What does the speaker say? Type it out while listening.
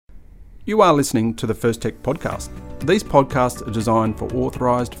You are listening to the First Tech Podcast. These podcasts are designed for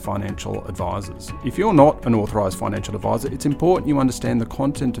authorised financial advisors. If you're not an authorised financial advisor, it's important you understand the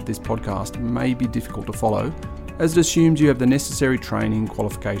content of this podcast may be difficult to follow, as it assumes you have the necessary training,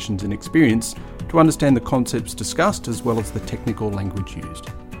 qualifications and experience to understand the concepts discussed as well as the technical language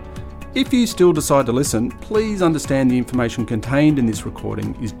used. If you still decide to listen, please understand the information contained in this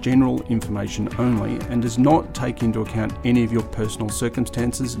recording is general information only and does not take into account any of your personal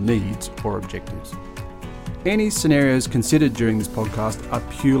circumstances, needs or objectives. Any scenarios considered during this podcast are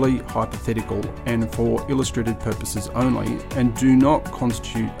purely hypothetical and for illustrative purposes only and do not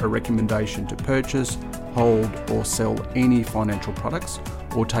constitute a recommendation to purchase, hold or sell any financial products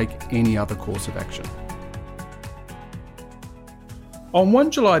or take any other course of action. On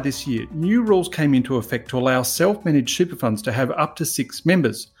 1 July this year, new rules came into effect to allow self-managed super funds to have up to 6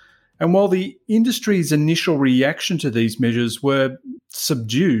 members. And while the industry's initial reaction to these measures were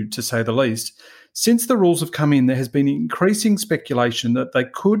subdued, to say the least, since the rules have come in, there has been increasing speculation that they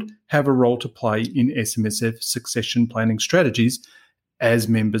could have a role to play in SMSF succession planning strategies as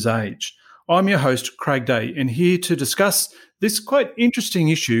members age. I'm your host, Craig Day, and here to discuss this quite interesting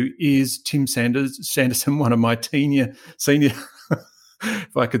issue is Tim Sanderson, one of my senior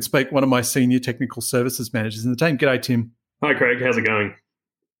if I could speak, one of my senior technical services managers in the team. G'day, Tim. Hi, Craig. How's it going?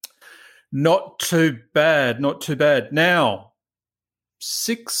 Not too bad. Now,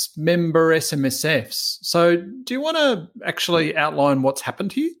 6-member SMSFs. So do you want to actually outline what's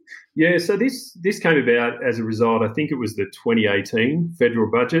happened here? Yeah, so this came about as a result, I think it was the 2018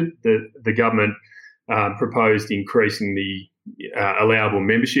 federal budget that the government proposed increasing the allowable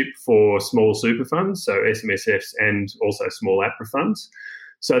membership for small super funds, so SMSFs and also small APRA funds.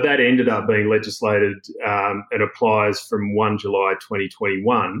 So that ended up being legislated and applies from 1 July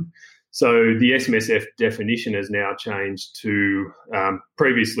 2021. So the SMSF definition has now changed to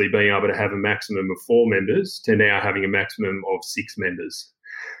previously being able to have a maximum of 4 members to now having a maximum of 6 members.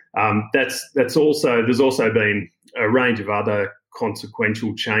 There's also been a range of other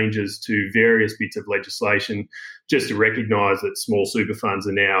consequential changes to various bits of legislation just to recognise that small super funds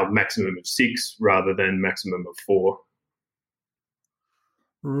are now maximum of 6 rather than maximum of 4.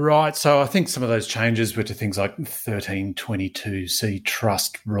 Right. So I think some of those changes were to things like 1322C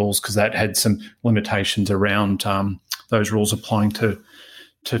trust rules, because that had some limitations around those rules applying to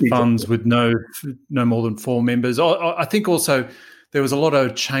funds with no more than 4 members. I think also there was a lot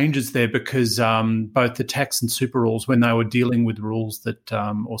of changes there because both the tax and super rules, when they were dealing with rules that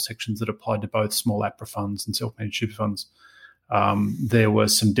or sections that applied to both small APRA funds and self-managed super funds, there were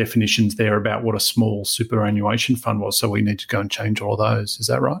some definitions there about what a small superannuation fund was. So we need to go and change all of those. Is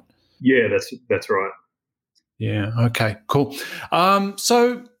that right? Yeah, that's right. Yeah. Okay. Cool.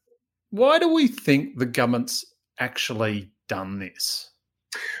 So why do we think the government's actually done this?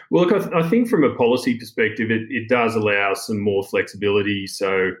 Well, look, I think from a policy perspective, it does allow some more flexibility.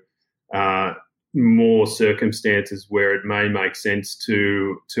 So more circumstances where it may make sense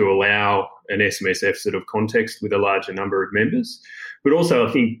to allow an SMSF sort of context with a larger number of members. But also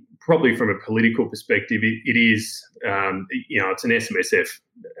I think probably from a political perspective, it is, it's an SMSF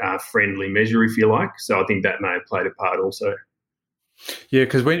friendly measure, if you like. So I think that may have played a part also. Yeah,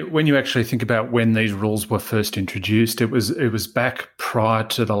 because when you actually think about when these rules were first introduced, it was back prior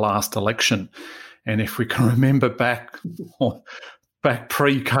to the last election. And if we can remember back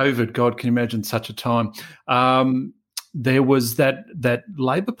pre-COVID, God, can you imagine such a time? There was that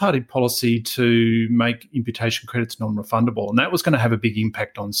Labor Party policy to make imputation credits non-refundable, and that was going to have a big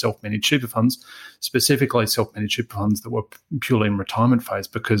impact on self-managed super funds, specifically self-managed super funds that were purely in retirement phase,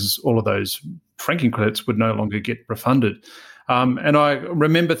 because all of those franking credits would no longer get refunded. And I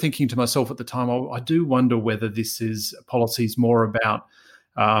remember thinking to myself at the time, I do wonder whether this is policies more about,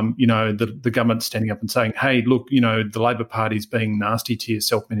 the government standing up and saying, hey, look, the Labor Party's being nasty to your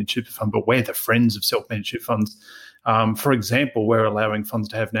self-managed super fund, but we're the friends of self-managed super funds. For example, we're allowing funds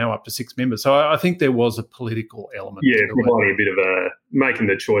to have now up to 6 members. So I think there was a political element. Yeah, providing a bit of making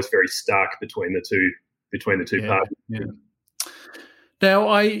the choice very stark between the two parties. Yeah. Now,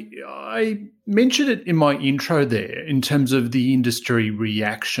 I mentioned it in my intro there in terms of the industry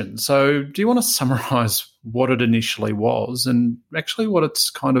reaction. So do you want to summarise what it initially was and actually what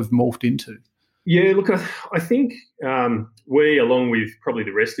it's kind of morphed into? Yeah, look, I think we, along with probably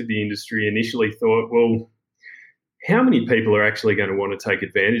the rest of the industry, initially thought, well, how many people are actually going to want to take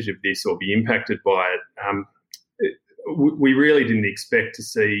advantage of this or be impacted by it? We really didn't expect to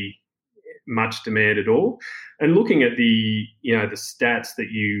see much demand at all. And looking at the stats that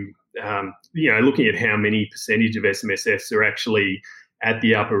looking at how many percentage of SMSFs are actually at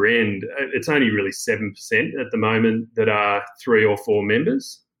the upper end, it's only really 7% at the moment that are 3 or 4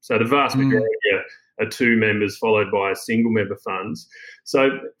 members. So the vast majority are two members followed by single member funds.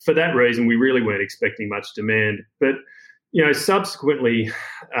 So for that reason, we really weren't expecting much demand. But, subsequently,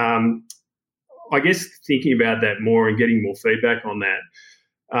 I guess thinking about that more and getting more feedback on that,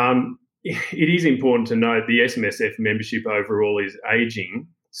 it is important to note the SMSF membership overall is ageing.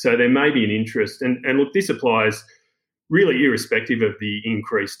 So there may be an interest. And look, this applies really irrespective of the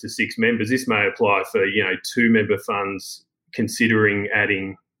increase to 6 members. This may apply for, 2-member funds considering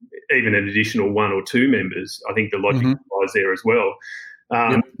adding even an additional 1 or 2 members. I think the logic applies there as well.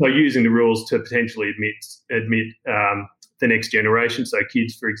 So using the rules to potentially admit the next generation, so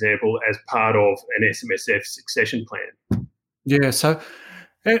kids, for example, as part of an SMSF succession plan. Yeah, so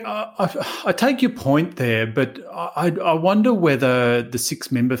I take your point there, but I wonder whether the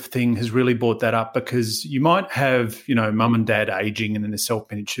 6-member thing has really brought that up, because you might have, mum and dad aging and in a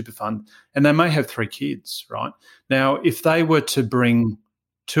self-managed super fund, and they may have 3 kids, right? Now, if they were to bring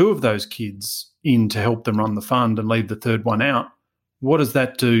 2 of those kids in to help them run the fund and leave the third one out, what does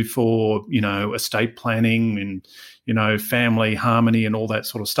that do for, estate planning and, family harmony and all that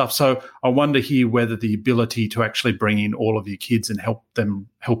sort of stuff? So I wonder here whether the ability to actually bring in all of your kids and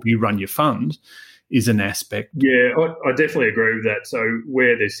help you run your fund is an aspect. Yeah, I definitely agree with that. So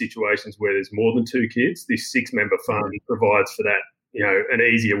where there's situations where there's more than 2 kids, this 6-member fund provides for that, an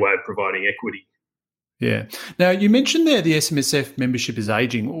easier way of providing equity. Yeah. Now, you mentioned there the SMSF membership is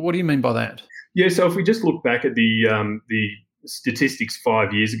ageing. What do you mean by that? Yeah, so if we just look back at the statistics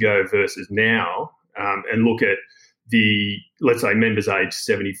 5 years ago versus now, and look at let's say members aged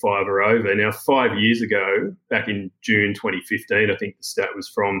 75 or over. Now, 5 years ago, back in June 2015, I think the stat was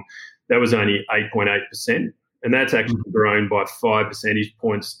from, that was only 8.8%. And that's actually grown by 5 percentage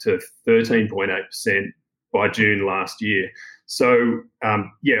points to 13.8% by June last year. So,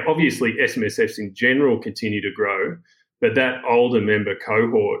 obviously SMSFs in general continue to grow, but that older member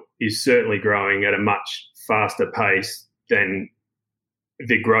cohort is certainly growing at a much faster pace than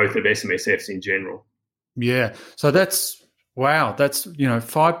the growth of SMSFs in general. Yeah. So that's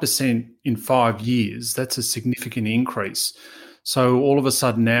 5% in 5 years. That's a significant increase. So all of a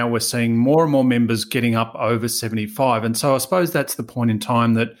sudden now we're seeing more and more members getting up over 75. And so I suppose that's the point in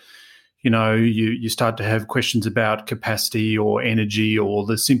time that, you start to have questions about capacity or energy or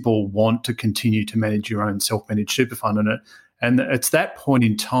the simple want to continue to manage your own self-managed super fund. And it's that point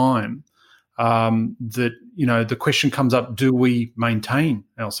in time that, the question comes up, do we maintain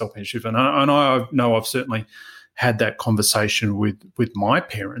our self-managed super fund? And I know I've certainly had that conversation with my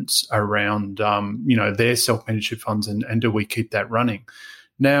parents around, their self-managed super funds and do we keep that running?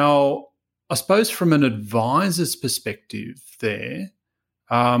 Now, I suppose from an advisor's perspective there,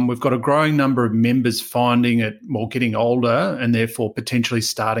 we've got a growing number of members finding it more getting older and therefore potentially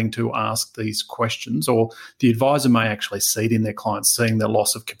starting to ask these questions, or the advisor may actually see it in their clients, seeing their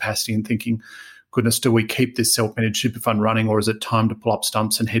loss of capacity and thinking, goodness, do we keep this self-managed super fund running, or is it time to pull up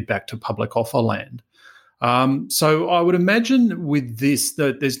stumps and head back to public offer land? So I would imagine with this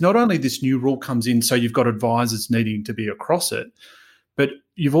that there's not only this new rule comes in, so you've got advisors needing to be across it, but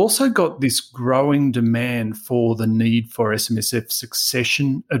you've also got this growing demand for the need for SMSF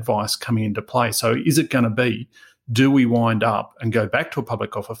succession advice coming into play. So is it going to be, do we wind up and go back to a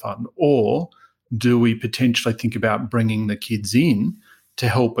public offer fund, or do we potentially think about bringing the kids in to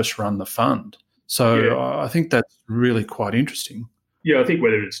help us run the fund? So I think that's really quite interesting. Yeah, I think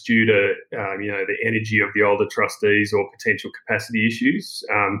whether it's due to, the energy of the older trustees or potential capacity issues,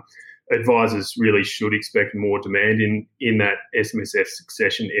 advisors really should expect more demand in that SMSF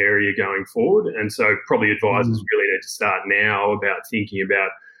succession area going forward. And so probably advisors really need to start now about thinking about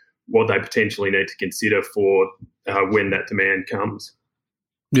what they potentially need to consider for when that demand comes.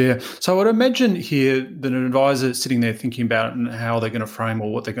 Yeah. So I'd imagine here that an advisor sitting there thinking about it and how they're going to frame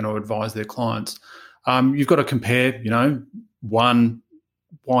or what they're going to advise their clients, you've got to compare, one,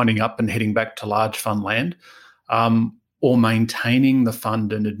 winding up and heading back to large fund land, or maintaining the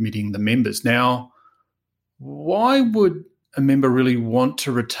fund and admitting the members. Now, why would a member really want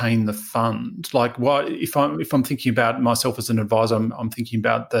to retain the fund? Like, why, if I'm thinking about myself as an advisor, I'm thinking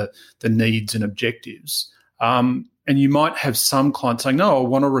about the needs and objectives. And you might have some clients saying, no, I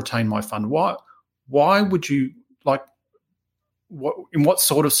want to retain my fund. Why would you, in what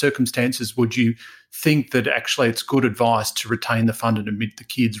sort of circumstances would you think that actually it's good advice to retain the fund and admit the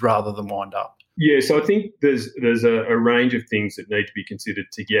kids rather than wind up? Yeah, so I think there's a range of things that need to be considered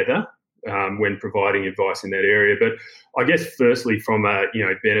together when providing advice in that area. But I guess firstly, from a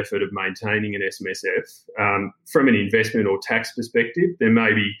benefit of maintaining an SMSF, from an investment or tax perspective, there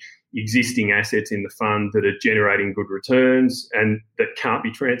may be existing assets in the fund that are generating good returns and that can't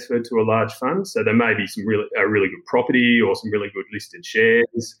be transferred to a large fund. So there may be a really good property or some really good listed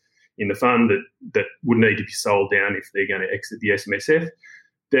shares in the fund that would need to be sold down if they're going to exit the SMSF.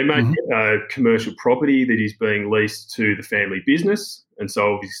 There may be a commercial property that is being leased to the family business, and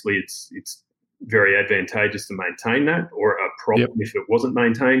so obviously it's very advantageous to maintain that, or a problem if it wasn't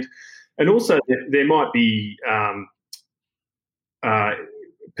maintained. And also there might be,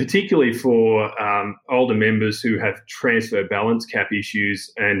 particularly for older members who have transfer balance cap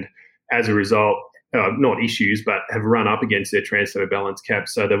issues, and as a result, not issues, but have run up against their transfer balance cap,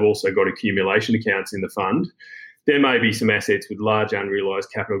 so they've also got accumulation accounts in the fund. There may be some assets with large unrealised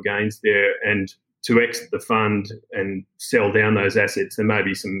capital gains there, and to exit the fund and sell down those assets, there may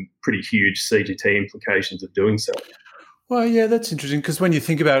be some pretty huge CGT implications of doing so. Well, yeah, that's interesting, because when you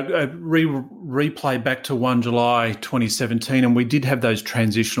think about replay back to 1 July 2017, and we did have those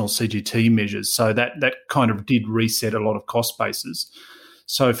transitional CGT measures, so that kind of did reset a lot of cost bases.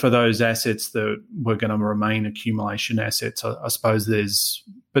 So for those assets that were going to remain accumulation assets, I suppose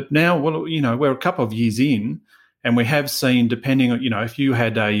but now, well, we're a couple of years in, and we have seen, depending on, if you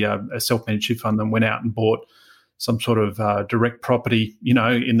had a self-managed super fund and went out and bought some sort of direct property,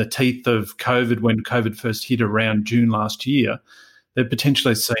 in the teeth of COVID, when COVID first hit around June last year, they've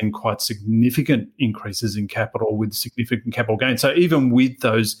potentially seen quite significant increases in capital with significant capital gains. So even with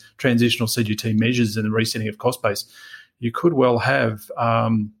those transitional CGT measures and the resetting of cost base, you could well have,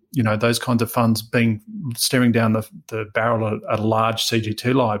 those kinds of funds staring down the barrel at a large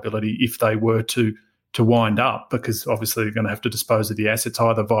CGT liability if they were to wind up, because obviously they're going to have to dispose of the assets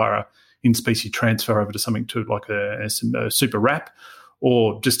either via in-specie transfer over to something to like a super wrap,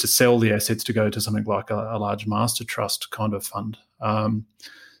 or just to sell the assets to go to something like a large master trust kind of fund.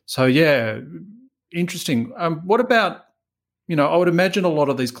 So, yeah, interesting. What about, I would imagine a lot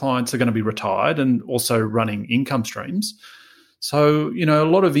of these clients are going to be retired and also running income streams. So, a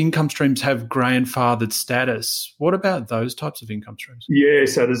lot of income streams have grandfathered status. What about those types of income streams? Yeah,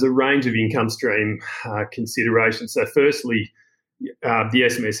 so there's a range of income stream considerations. So firstly, the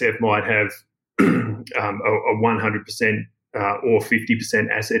SMSF might have a 100% or 50%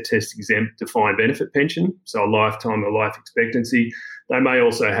 asset test exempt defined benefit pension, so a lifetime or life expectancy. They may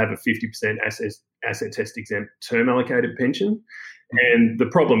also have a 50% asset test exempt term allocated pension. And the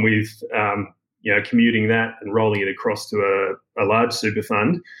problem with commuting that and rolling it across to a large super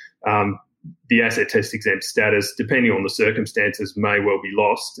fund, the asset test exempt status, depending on the circumstances, may well be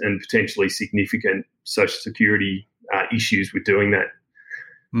lost, and potentially significant Social Security issues with doing that.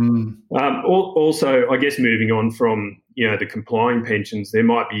 Also, I guess moving on from the complying pensions, there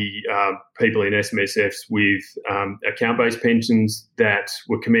might be people in SMSFs with account-based pensions that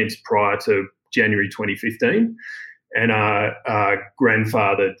were commenced prior to January 2015 and are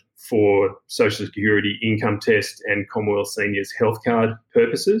grandfathered for Social Security income test and Commonwealth Seniors Health Card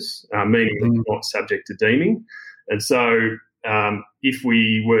purposes, meaning they're not subject to deeming. And so if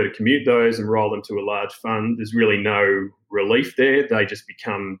we were to commute those and roll them to a large fund, there's really no relief there. They just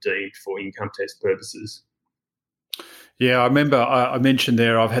become deemed for income test purposes. Yeah, I remember I mentioned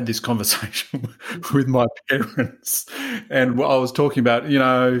there I've had this conversation with my parents, and I was talking about,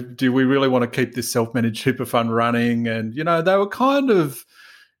 do we really want to keep this self-managed super fund running? And, they were kind of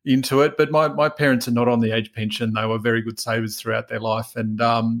into it, but my parents are not on the age pension. They were very good savers throughout their life. And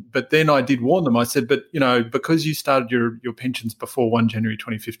but then I did warn them. I said, but, because you started your pensions before 1 January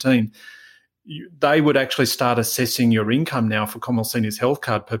 2015, they would actually start assessing your income now for Commonwealth Seniors Health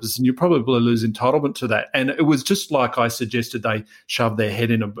Card purposes, and you probably lose entitlement to that. And it was just like I suggested they shove their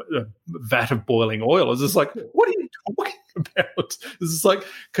head in a vat of boiling oil. It was just like, what are you talking about? This is like,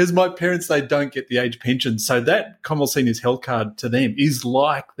 because my parents, they don't get the age pension. So that Commonwealth Seniors Health Card to them is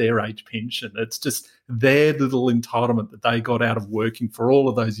like their age pension. It's just their little entitlement that they got out of working for all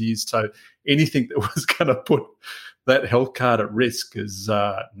of those years. So anything that was going to put that health card at risk is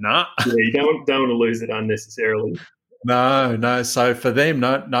nah. Yeah, you don't want to lose it unnecessarily. No. So for them,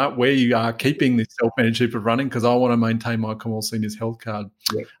 no, we are keeping this self-managed super running because I want to maintain my Commonwealth Seniors Health Card.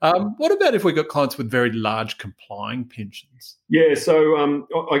 Yeah. What about if we got clients with very large complying pensions? Yeah, so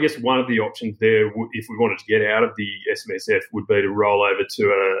I guess one of the options there, if we wanted to get out of the SMSF, would be to roll over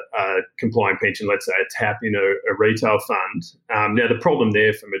to a complying pension, let's say a TAP in a retail fund. Now, the problem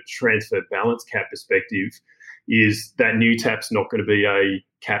there from a transfer balance cap perspective is that new TAP's not going to be a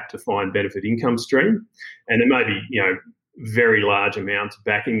cap defined benefit income stream. And there may be, very large amounts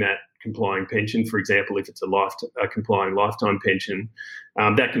backing that complying pension. For example, if it's a complying lifetime pension,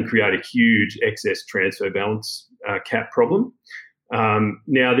 that can create a huge excess transfer balance cap problem.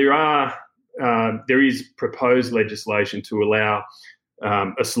 Now, there is proposed legislation to allow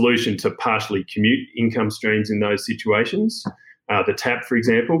a solution to partially commute income streams in those situations, the TAP, for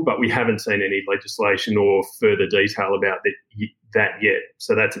example, but we haven't seen any legislation or further detail about that yet.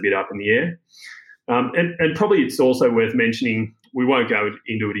 So that's a bit up in the air. And probably it's also worth mentioning, we won't go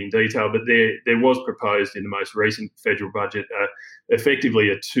into it in detail, but there was proposed in the most recent federal budget effectively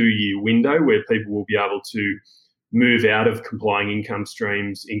a 2-year window where people will be able to move out of complying income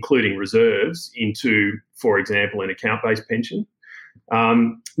streams, including reserves, into, for example, an account-based pension.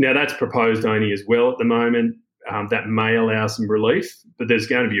 Now, that's proposed only as well at the moment. That may allow some relief, but there's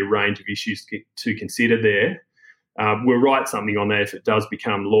going to be a range of issues to consider there. We'll write something on that if it does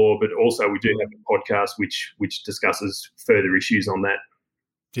become law, but also we do have a podcast which discusses further issues on that.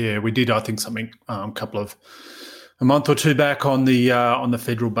 Yeah, we did, I think, something a month or two back on the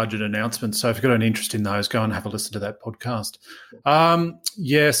federal budget announcement. So if you've got an interest in those, go and have a listen to that podcast.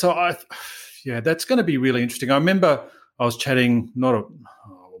 That's going to be really interesting. I remember I was chatting a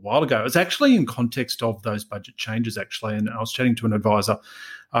while ago. It was actually in context of those budget changes, actually, and I was chatting to an advisor.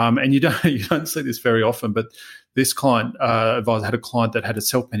 And you don't see this very often, but this client advisor had a client that had a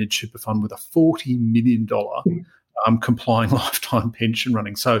self-managed super fund with a $40 million complying lifetime pension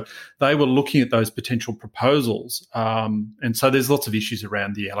running. So they were looking at those potential proposals. And so there's lots of issues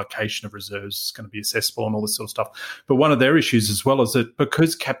around the allocation of reserves. It's going to be accessible and all this sort of stuff. But one of their issues as well is that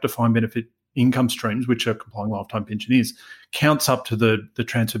because capped defined benefit income streams, which a complying lifetime pension is, counts up to the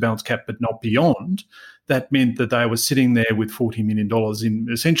transfer balance cap but not beyond, that meant that they were sitting there with $40 million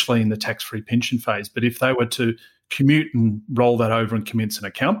essentially in the tax-free pension phase. But if they were to commute and roll that over and commence an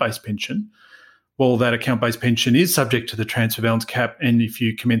account-based pension, well, that account-based pension is subject to the transfer balance cap, and if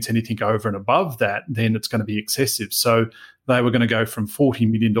you commence anything over and above that, then it's going to be excessive. So they were going to go from $40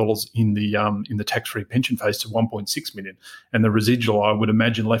 million in the tax-free pension phase to $1.6 million, and the residual, I would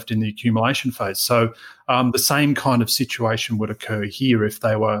imagine, left in the accumulation phase. So the same kind of situation would occur here if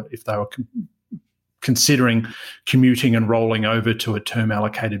they were considering commuting and rolling over to a term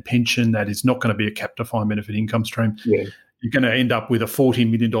allocated pension that is not going to be a capped defined benefit income stream. Yeah. You're going to end up with a $40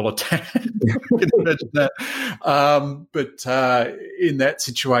 million tax. You can imagine that. But in that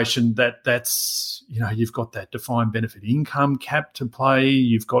situation, that's you've got that defined benefit income cap to play.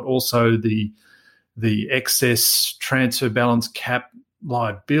 You've got also the excess transfer balance cap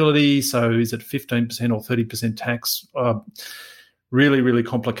liability. So is it 15% or 30% tax? Really, really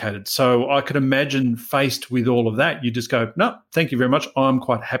complicated. So I could imagine faced with all of that, you just go, no, thank you very much. I'm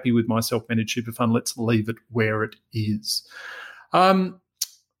quite happy with my self-managed super fund. Let's leave it where it is. I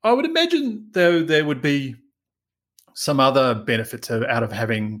would imagine, though, there would be some other benefits out of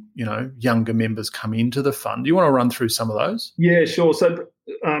having, younger members come into the fund. Do you want to run through some of those? Yeah, sure. So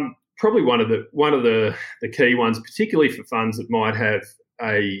probably one of the key ones, particularly for funds that might have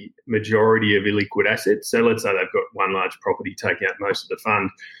a majority of illiquid assets. So let's say they've got one large property taking out most of the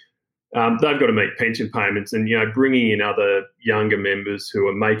fund. They've got to meet pension payments, and bringing in other younger members who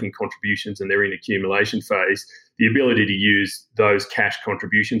are making contributions and they're in accumulation phase, the ability to use those cash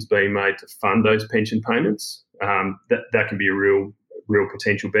contributions being made to fund those pension payments, that can be a real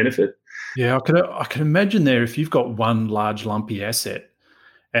potential benefit. Yeah, I can imagine there, if you've got one large lumpy asset,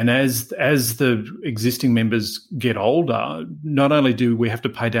 and as the existing members get older, not only do we have to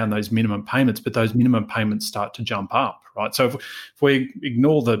pay down those minimum payments, but those minimum payments start to jump up, right? So if we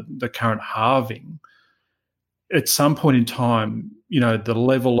ignore the current halving, at some point in time, the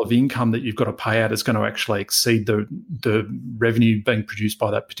level of income that you've got to pay out is going to actually exceed the revenue being produced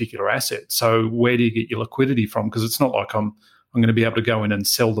by that particular asset. So where do you get your liquidity from? Because it's not like I'm going to be able to go in and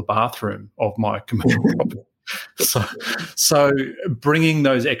sell the bathroom of my commercial property. So bringing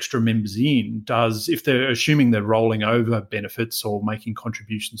those extra members in does, if they're assuming they're rolling over benefits or making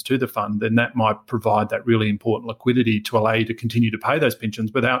contributions to the fund, then that might provide that really important liquidity to allow you to continue to pay those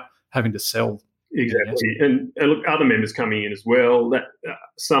pensions without having to sell. Exactly. And look, other members coming in as well, that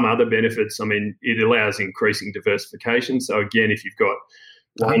some other benefits, it allows increasing diversification. So again, if you've got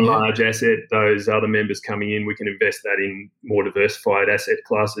one large asset, those other members coming in, we can invest that in more diversified asset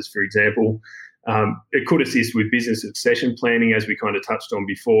classes, for example. It could assist with business succession planning, as we kind of touched on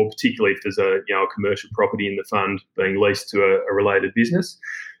before, particularly if there's a commercial property in the fund being leased to a related business.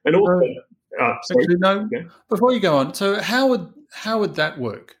 And also, before you go on, so how would that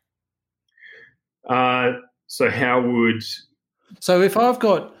work? So if I've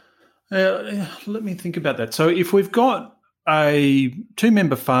got, let me think about that. So if we've got a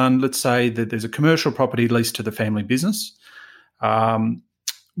 2-member fund, let's say that there's a commercial property leased to the family business.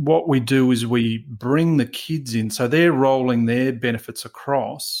 what we do is we bring the kids in, so they're rolling their benefits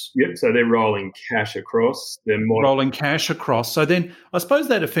across. Yep, so they're rolling cash across. Rolling cash across. So then I suppose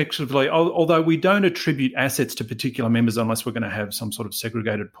that effectively, although we don't attribute assets to particular members unless we're going to have some sort of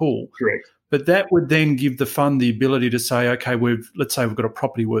segregated pool. Correct. But that would then give the fund the ability to say, okay, let's say we've got a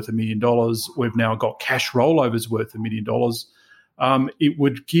property worth $1 million. We've now got cash rollovers worth $1 million. It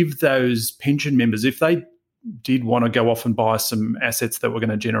would give those pension members, if they did want to go off and buy some assets that were going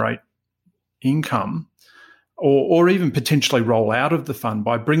to generate income, or even potentially roll out of the fund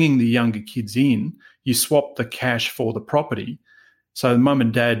by bringing the younger kids in, you swap the cash for the property. So mum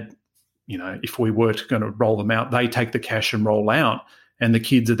and dad, if we were going to roll them out, they take the cash and roll out, and the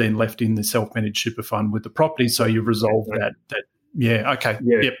kids are then left in the self-managed super fund with the property. So you've resolved that. Yeah, okay.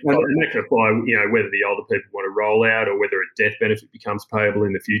 Yeah, yep. And that can apply, whether the older people want to roll out or whether a death benefit becomes payable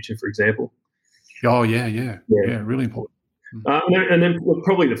in the future, for example. Oh, yeah, really important. And then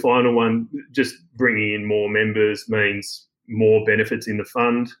probably the final one, just bringing in more members means more benefits in the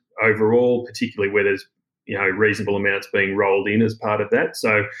fund overall, particularly where there's reasonable amounts being rolled in as part of that.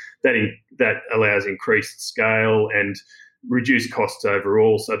 So that allows increased scale and reduced costs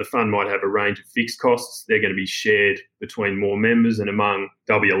overall. So the fund might have a range of fixed costs. They're going to be shared between more members, and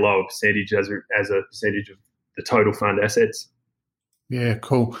there'll be a lower percentage as a percentage of the total fund assets. Yeah,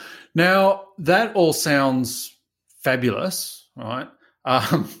 cool. Now, that all sounds fabulous, right?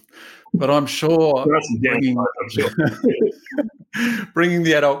 But I'm sure bringing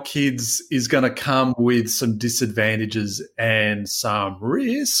the adult kids is going to come with some disadvantages and some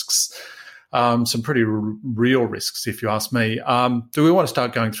risks, some pretty real risks, if you ask me. Do we want to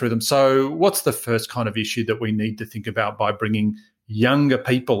start going through them? So what's the first kind of issue that we need to think about by bringing younger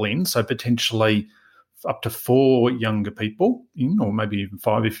people in, so potentially up to 4 younger people in, or maybe even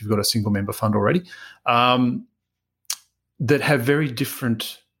 5 if you've got a single member fund already, that have very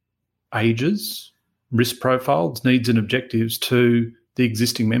different ages, risk profiles, needs and objectives to the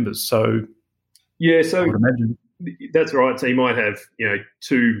existing members. So yeah, so I would imagine that's right. So you might have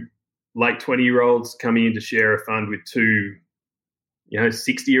 2 late 20-year-olds coming in to share a fund with 2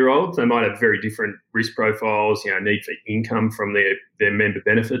 60-year-olds. They might have very different risk profiles, need for income from their member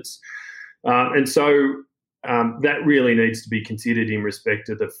benefits. And so that really needs to be considered in respect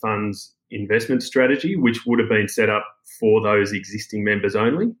of the fund's investment strategy, which would have been set up for those existing members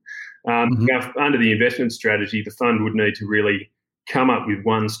only. Now, under the investment strategy, the fund would need to really come up with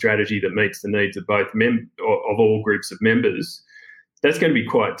one strategy that meets the needs of both of all groups of members. That's going to be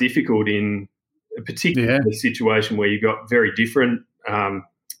quite difficult in a particular situation where you've got very different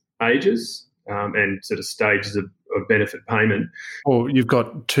ages and sort of stages of benefit payment. Or you've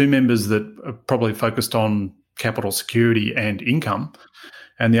got 2 members that are probably focused on capital security and income,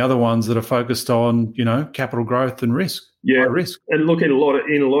 and the other ones that are focused on, capital growth and risk. Yeah, risk. And look, in a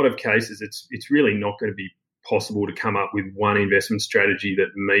lot of cases, it's really not going to be possible to come up with one investment strategy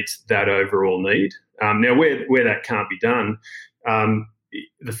that meets that overall need. Now, where that can't be done,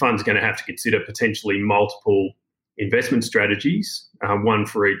 the fund's going to have to consider potentially multiple investment strategies, one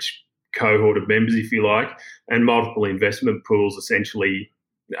for each cohort of members, if you like, and multiple investment pools essentially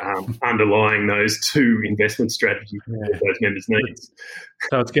underlying those 2 investment strategies that those members need.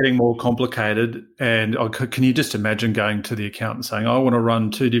 So it's getting more complicated. And can you just imagine going to the accountant saying, I want to run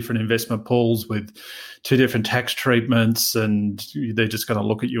 2 different investment pools with 2 different tax treatments, and they're just going to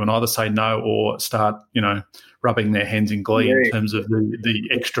look at you and either say no or start, rubbing their hands in glee in terms of the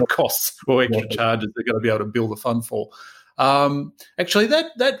extra costs or extra charges they're going to be able to bill the fund for. Actually,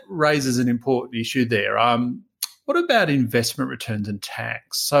 that raises an important issue there. What about investment returns and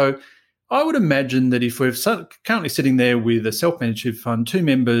tax? So I would imagine that if we're currently sitting there with a self-managed fund, 2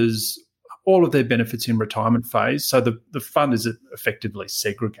 members, all of their benefits in retirement phase, so the fund is effectively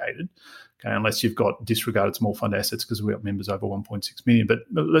segregated, okay, unless you've got disregarded small fund assets because we've got members over 1.6 million, but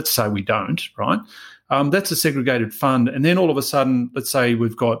let's say we don't, right? That's a segregated fund. And then all of a sudden, let's say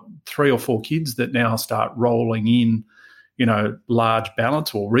we've got 3 or 4 kids that now start rolling in, large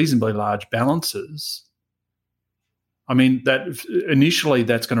balance or reasonably large balances. I mean, that initially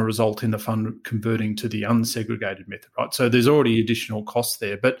that's going to result in the fund converting to the unsegregated method, right? So there's already additional costs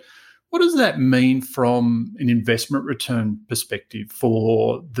there. But what does that mean from an investment return perspective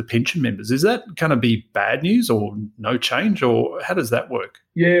for the pension members? Is that going to be bad news or no change, or how does that work?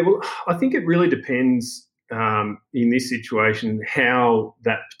 Yeah, well, I think it really depends in this situation how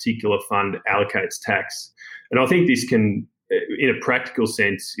that particular fund allocates tax. And I think this can, in a practical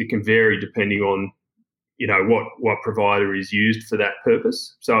sense, it can vary depending on what provider is used for that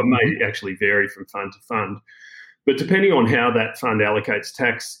purpose. So it may actually vary from fund to fund. But depending on how that fund allocates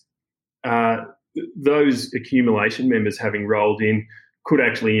tax, those accumulation members having rolled in could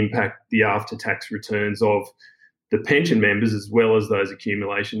actually impact the after-tax returns of the pension members as well as those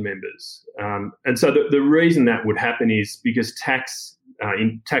accumulation members. And so the reason that would happen is because tax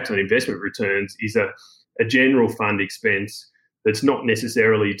on investment returns is a general fund expense that's not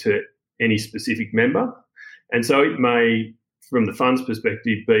necessarily to any specific member. And so it may, from the fund's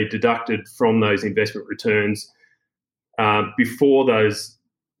perspective, be deducted from those investment returns before those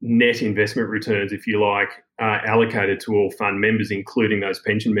net investment returns, if you like, are allocated to all fund members, including those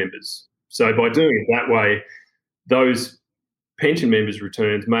pension members. So by doing it that way, those pension members'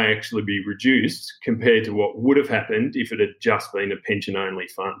 returns may actually be reduced compared to what would have happened if it had just been a pension-only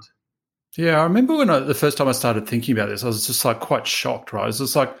fund. Yeah, I remember when the first time I started thinking about this, I was just like quite shocked, right? I was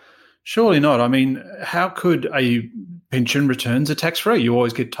just like, surely not. I mean, how could a pension returns are tax-free? You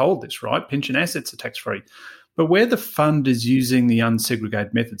always get told this, right? Pension assets are tax-free. But where the fund is using the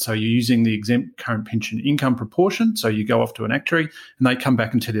unsegregated method, so you're using the exempt current pension income proportion, so you go off to an actuary and they come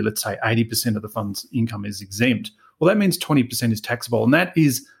back and tell you, let's say 80% of the fund's income is exempt. Well, that means 20% is taxable, and that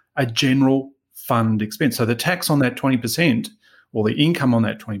is a general fund expense. So the tax on that 20%, or the income on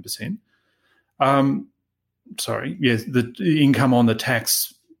that 20%, the income on the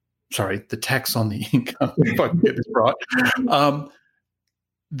tax, the tax on the income, if I can get this right,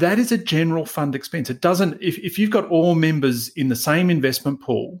 that is a general fund expense. It doesn't, if you've got all members in the same investment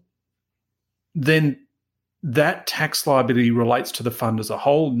pool, then that tax liability relates to the fund as a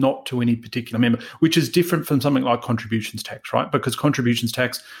whole, not to any particular member, which is different from something like contributions tax, right? Because contributions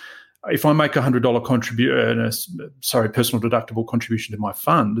tax, if I make $100 personal deductible contribution to my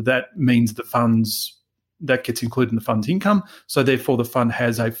fund, that means the funds, that gets included in the fund's income. So therefore the fund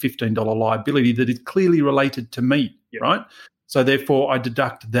has a $15 liability that is clearly related to me, yep. Right? So therefore I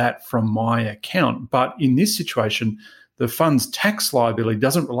deduct that from my account. But in this situation, the fund's tax liability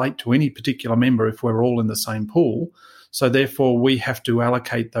doesn't relate to any particular member if we're all in the same pool. So therefore we have to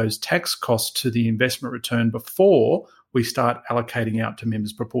allocate those tax costs to the investment return before we start allocating out to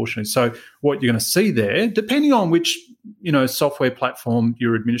members proportionally. So what you're going to see there, depending on which software platform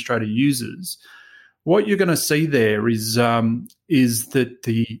your administrator uses, what you're going to see there is that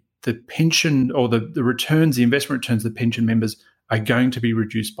the pension or the returns, the investment returns of the pension members are going to be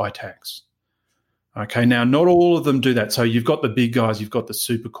reduced by tax. Okay, now not all of them do that. So you've got the big guys, you've got the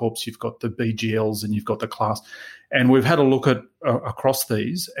super corps, you've got the BGLs, and you've got the class. And we've had a look at across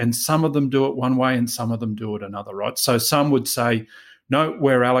these, and some of them do it one way and some of them do it another, right? So some would say, no,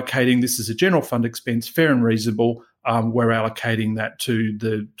 we're allocating, this is a general fund expense, fair and reasonable. We're allocating that to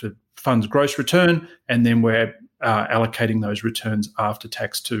the fund's gross return, and then we're allocating those returns after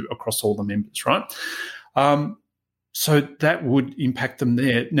tax to across all the members, right? So that would impact them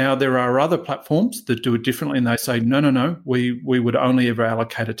there. Now, there are other platforms that do it differently, and they say, no, we would only ever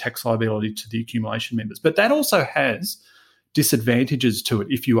allocate a tax liability to the accumulation members. But that also has disadvantages to it,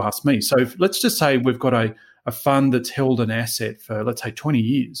 if you ask me. So let's just say we've got a fund that's held an asset for, let's say, 20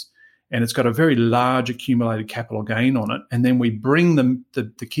 years, and it's got a very large accumulated capital gain on it, and then we bring them the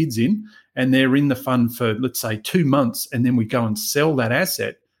kids in, and they're in the fund for, let's say, 2 months, and then we go and sell that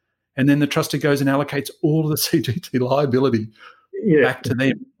asset, and then the trustee goes and allocates all of the CGT liability back to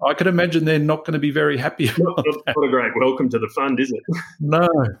them. I could imagine they're not going to be very happy about that. Not a great welcome to the fund, is it?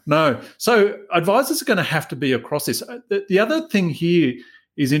 No. So advisors are going to have to be across this. The other thing here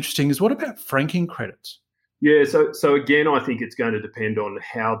is interesting is, what about franking credits? Yeah, so again, I think it's going to depend on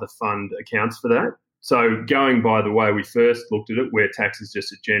how the fund accounts for that. So going by the way we first looked at it, where tax is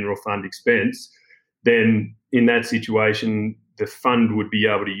just a general fund expense, then in that situation, the fund would be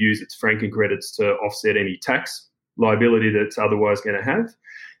able to use its franking credits to offset any tax liability that's otherwise going to have.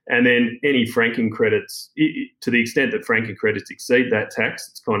 And then any franking credits, to the extent that franking credits exceed that tax,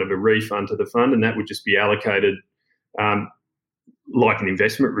 it's kind of a refund to the fund, and that would just be allocated like an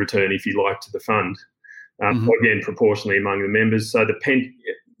investment return, if you like, to the fund. Again, proportionally among the members. So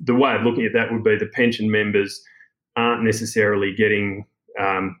the way of looking at that would be the pension members aren't necessarily getting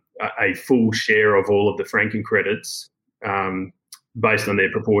a full share of all of the franking credits based on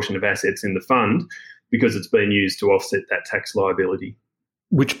their proportion of assets in the fund, because it's been used to offset that tax liability.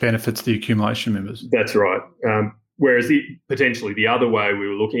 Which benefits the accumulation members. That's right. Whereas potentially the other way we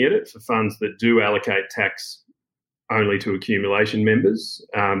were looking at it, for funds that do allocate tax only to accumulation members,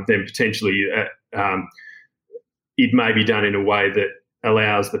 then potentially it may be done in a way that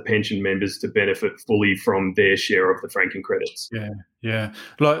allows the pension members to benefit fully from their share of the franking credits. Yeah.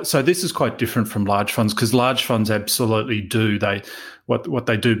 So this is quite different from large funds, because large funds absolutely do. What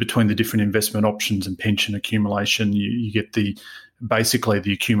they do between the different investment options and pension accumulation, you get the basically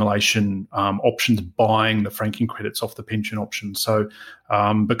the accumulation options, buying the franking credits off the pension option. So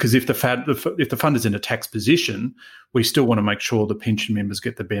because if the fund is in a tax position, we still want to make sure the pension members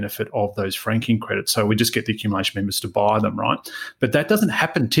get the benefit of those franking credits. So we just get the accumulation members to buy them, right? But that doesn't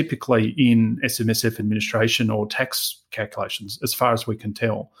happen typically in SMSF administration or tax calculations, as far as we can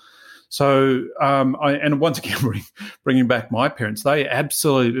tell. So, and once again, bringing back my parents, they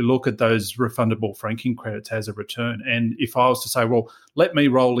absolutely look at those refundable franking credits as a return. And if I was to say, well, let me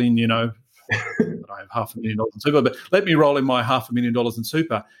roll in, I have $500,000 in super, but let me roll in my $500,000 in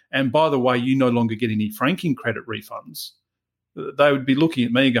super. And by the way, you no longer get any franking credit refunds. They would be looking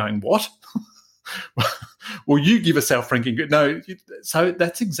at me going, what? Well, you give us our franking credit. No, so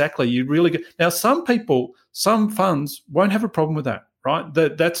that's exactly, you really get. Now, some funds won't have a problem with that. Right?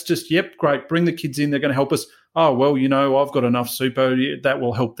 That's just, yep, great. Bring the kids in. They're going to help us. Oh, well, I've got enough super. That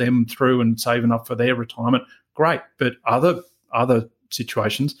will help them through and save enough for their retirement. Great. But other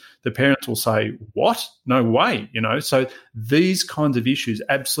situations, the parents will say, what? No way, So these kinds of issues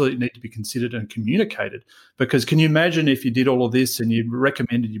absolutely need to be considered and communicated, because can you imagine if you did all of this and you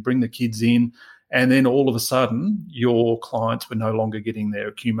recommended you bring the kids in, and then all of a sudden your clients were no longer getting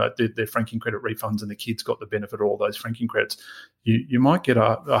their franking credit refunds and the kids got the benefit of all those franking credits? You might get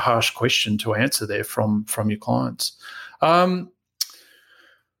a harsh question to answer there from your clients. What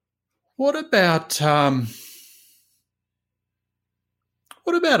about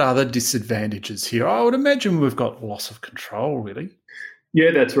other disadvantages here? I would imagine we've got loss of control, really.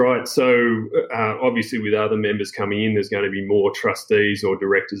 Yeah, that's right. So obviously with other members coming in, there's going to be more trustees or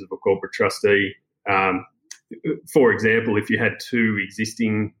directors of a corporate trustee. For example, if you had 2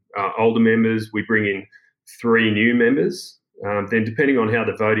 existing older members, we bring in 3 new members. Then depending on how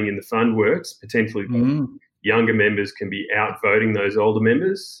the voting in the fund works, potentially younger members can be outvoting those older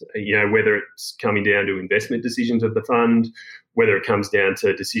members, whether it's coming down to investment decisions of the fund, whether it comes down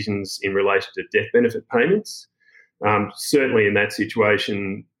to decisions in relation to death benefit payments. Certainly in that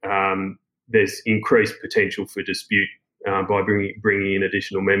situation, there's increased potential for dispute by bringing in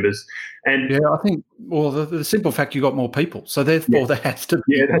additional members. And yeah, I think, well, the simple fact you got more people, so therefore there has to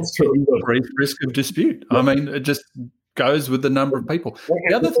be that's true. Increased risk of dispute. Yeah. I mean, it just goes with the number of people.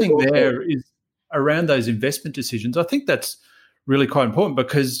 The other thing there is around those investment decisions. I think that's really quite important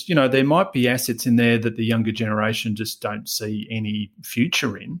because, there might be assets in there that the younger generation just don't see any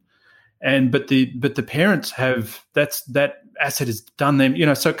future in. But the parents have, that asset has done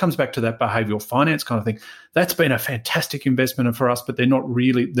them, so it comes back to that behavioural finance kind of thing. That's been a fantastic investment for us, but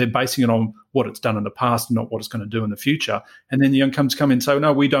they're basing it on what it's done in the past and not what it's going to do in the future. And then the young come in and say,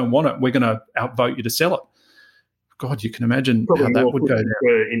 no, we don't want it. We're going to outvote you to sell it. God, you can imagine how that would go down.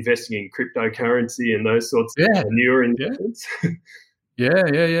 For investing in cryptocurrency and those sorts of newer investments.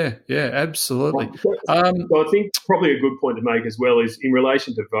 Yeah, absolutely. So I think probably a good point to make as well is in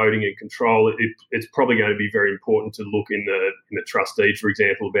relation to voting and control, it's probably going to be very important to look in the trust deed, for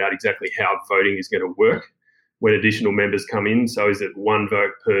example, about exactly how voting is going to work when additional members come in. So is it 1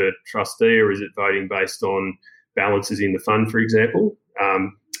 vote per trustee, or is it voting based on balances in the fund, for example?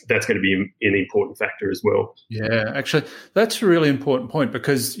 That's going to be an important factor as well. Yeah, actually, that's a really important point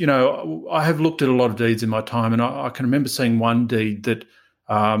because, I have looked at a lot of deeds in my time, and I can remember seeing one deed that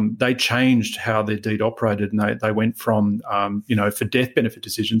they changed how their deed operated, and they went from, for death benefit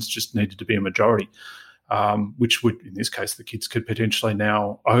decisions just needed to be a majority, which would, in this case, the kids could potentially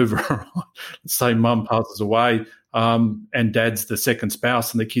now override. Let's say mum passes away and dad's the second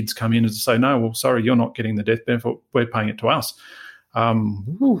spouse, and the kids come in and say, no, well, sorry, you're not getting the death benefit, we're paying it to us. Can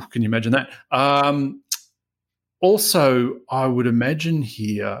you imagine that? Also, I would imagine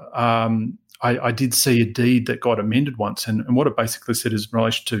here, I did see a deed that got amended once, and what it basically said is in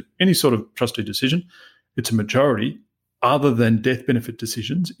relation to any sort of trustee decision, it's a majority other than death benefit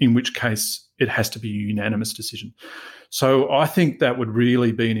decisions, in which case it has to be a unanimous decision. So I think that would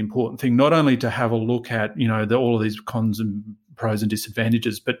really be an important thing, not only to have a look at, all of these cons and pros and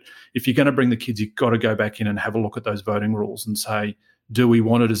disadvantages, but if you're going to bring the kids, you've got to go back in and have a look at those voting rules and say, do we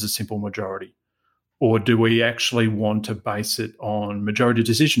want it as a simple majority? Or do we actually want to base it on majority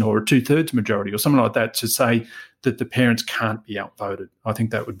decision or a 2/3 majority or something like that to say that the parents can't be outvoted? I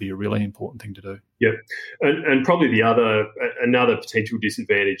think that would be a really important thing to do. Yep. And probably another potential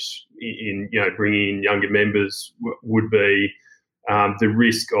disadvantage in bringing in younger members would be the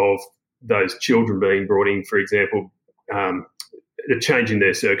risk of those children being brought in, for example, the change in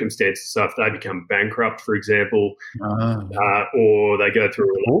their circumstances. So if they become bankrupt, for example, or they go through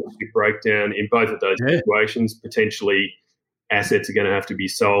a relationship breakdown, in both of those situations, potentially assets are going to have to be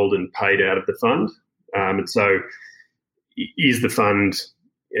sold and paid out of the fund. And so is the fund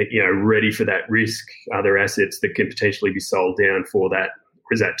ready for that risk? Are there assets that can potentially be sold down for that?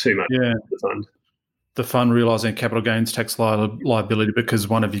 Or is that too much for the fund? The fund realising capital gains tax liability because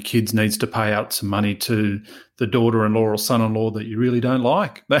one of your kids needs to pay out some money to the daughter-in-law or son-in-law that you really don't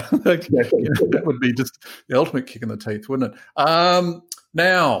like. That would be just the ultimate kick in the teeth, wouldn't it?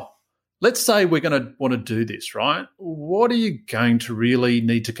 Now, let's say we're going to want to do this, right? What are you going to really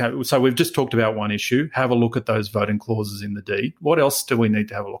need to cover? So we've just talked about one issue. Have a look at those voting clauses in the deed. What else do we need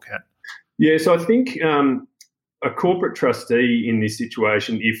to have a look at? Yeah, so I think a corporate trustee in this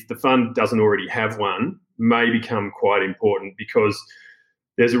situation, if the fund doesn't already have one, may become quite important because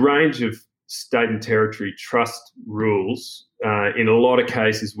there's a range of state and territory trust rules in a lot of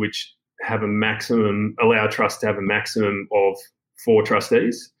cases which have allow trusts to have a maximum of 4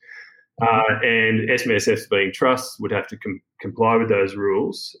 trustees. And SMSFs being trusts would have to comply with those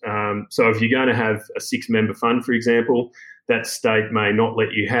rules. So if you're going to have a 6-member fund, for example, that state may not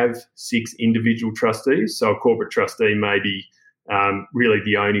let you have 6 individual trustees. So a corporate trustee may be really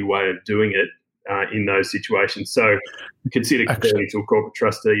the only way of doing it in those situations. So consider converting to a corporate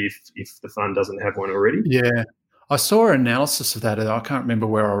trustee if the fund doesn't have one already. Yeah. I saw an analysis of that. I can't remember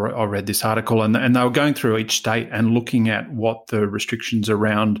where I read this article, and they were going through each state and looking at what the restrictions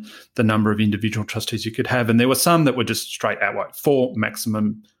around the number of individual trustees you could have. And there were some that were just straight outright 4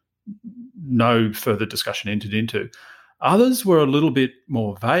 maximum, no further discussion entered into. Others were a little bit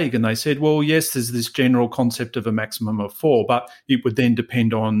more vague, and they said, well, yes, there's this general concept of a maximum of 4, but it would then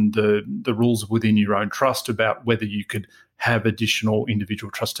depend on the rules within your own trust about whether you could have additional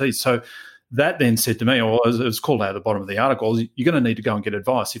individual trustees. So that then said to me, or it was called out at the bottom of the article, you're going to need to go and get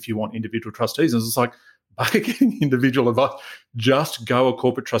advice if you want individual trustees. And it's like, getting individual advice, just go a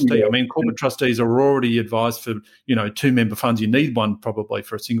corporate trustee. Yeah. I mean, corporate trustees are already advised for, 2-member funds. You need one probably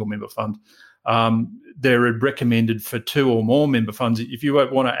for a single-member fund. They're recommended for 2 or more member funds. If you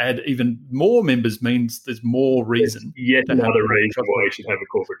want to add even more members, means there's more reason. Yet another reason why you should have a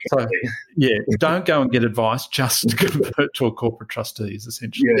corporate trustee. So, don't go and get advice. Just convert to a corporate trustee is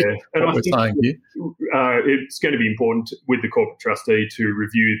essentially and what we're saying here. It's going to be important with the corporate trustee to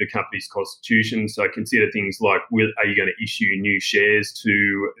review the company's constitution. So consider things like, are you going to issue new shares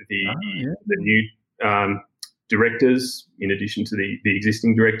to the new directors in addition to the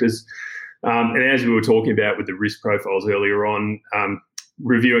existing directors? And as we were talking about with the risk profiles earlier on,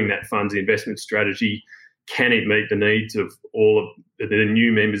 reviewing that fund's investment strategy, can it meet the needs of all of the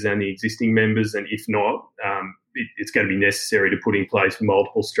new members and the existing members? And if not, it's going to be necessary to put in place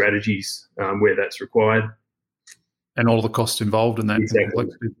multiple strategies where that's required. And all the costs involved in that. Exactly.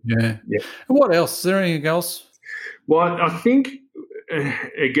 Yeah. And what else? Is there anything else? Well, I think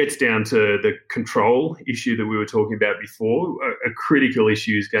it gets down to the control issue that we were talking about before. A critical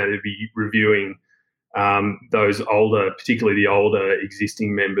issue is going to be reviewing those older, particularly the older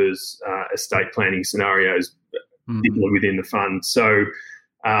existing members' estate planning scenarios, particularly within the fund. So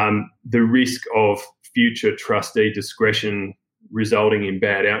the risk of future trustee discretion resulting in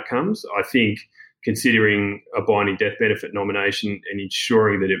bad outcomes, I think considering a binding death benefit nomination and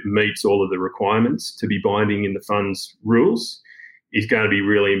ensuring that it meets all of the requirements to be binding in the fund's rules is going to be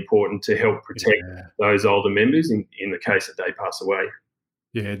really important to help protect those older members in the case that they pass away.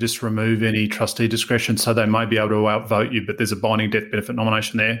 Yeah, just remove any trustee discretion so they may be able to outvote you, but there's a binding death benefit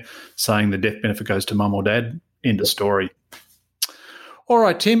nomination there saying the death benefit goes to mum or dad. End of story. All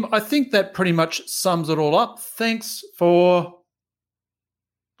right, Tim, I think that pretty much sums it all up. Thanks for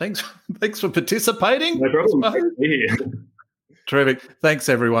participating. No problem. Yeah. Terrific. Thanks,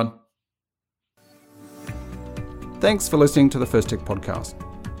 everyone. Thanks for listening to the First Tech Podcast.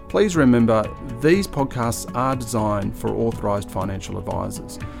 Please remember, these podcasts are designed for authorised financial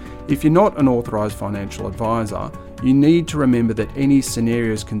advisors. If you're not an authorised financial advisor, you need to remember that any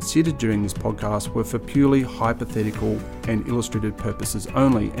scenarios considered during this podcast were for purely hypothetical and illustrative purposes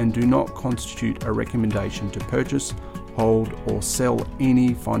only and do not constitute a recommendation to purchase, hold or sell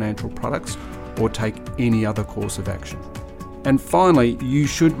any financial products or take any other course of action. And finally, you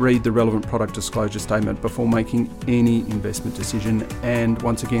should read the relevant product disclosure statement before making any investment decision, and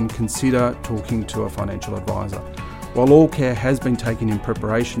once again, consider talking to a financial advisor. While all care has been taken in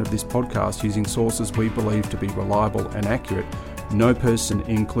preparation of this podcast using sources we believe to be reliable and accurate, no person,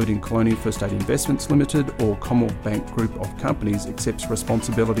 including Colonial First Aid Investments Limited or Commonwealth Bank Group of Companies, accepts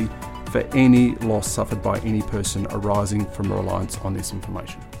responsibility for any loss suffered by any person arising from reliance on this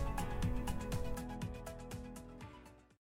information.